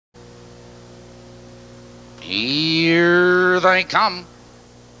Here they come.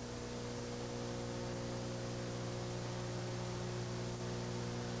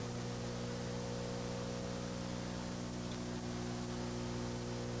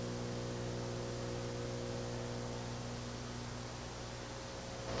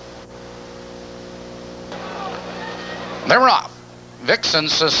 They're off. Vixen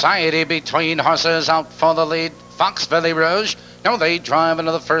Society between horses out for the lead. Foxville Rouge. Now they drive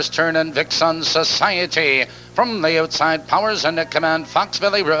into the first turn, and Vixen Society from the outside powers into command.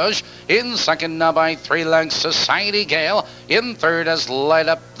 Foxville Rouge in second now by 3 lengths. Society Gale in third as Light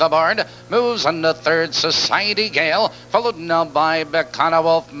Up the Board moves into third. Society Gale followed now by Becana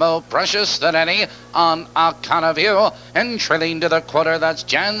Wolf. Mo Precious than any on account of you, and trailing to the quarter, that's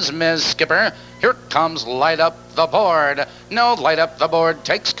Jan's Miss Skipper. Here comes Light Up the Board. No, Light Up the Board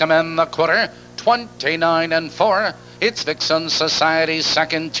takes command the quarter. 29 and 4. It's Vixen Society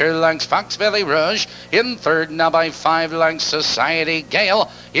second, 2 lengths. Foxville Rouge in third now by 5 lengths. Society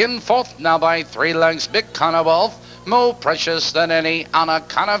Gale in fourth now by 3 lengths. Becana Wolf. More precious than any on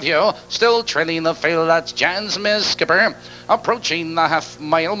account of you. Still trailing the field, that's Jan's Miss Skipper. Approaching the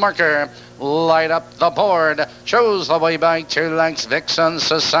half-mile marker. Light Up the Board shows the way by 2 lengths. Vixen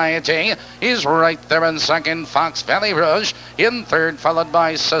Society is right there in second. Foxville Rouge in third, followed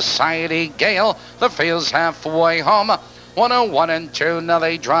by Society Gale. The field's halfway home. 101 and 2. Now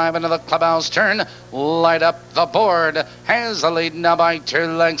they drive into the clubhouse turn. Light Up the Board has the lead now by 2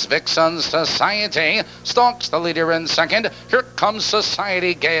 lengths. Vixen Society stalks the leader in second. Here comes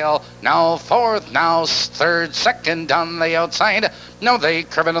Society Gale. Now fourth, now third, second on the outside. Now they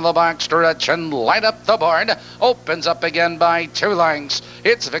curve into the back stretch, and Light Up the Board opens up again by 2 lengths.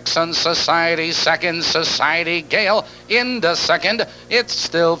 It's Vixen Society second. Society Gale into second. It's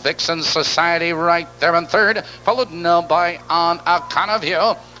still Vixen Society right there in third, followed now by On Account of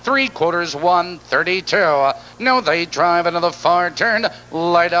You. 3/4, 132. Now they drive into the far turn.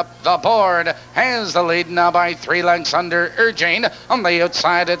 Light Up the Board has the lead now by 3 lengths under urging. On the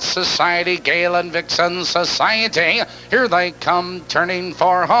outside, it's Society Gale and Vixen Society. Here they come, turning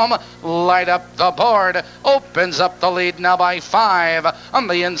for home. Light Up the Board opens up the lead now by 5. On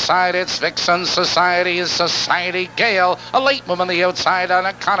the inside, it's Vixen Society, Society Gale. A late move on the outside On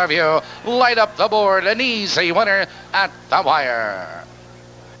Account of You. Light Up the Board, an easy winner at the wire.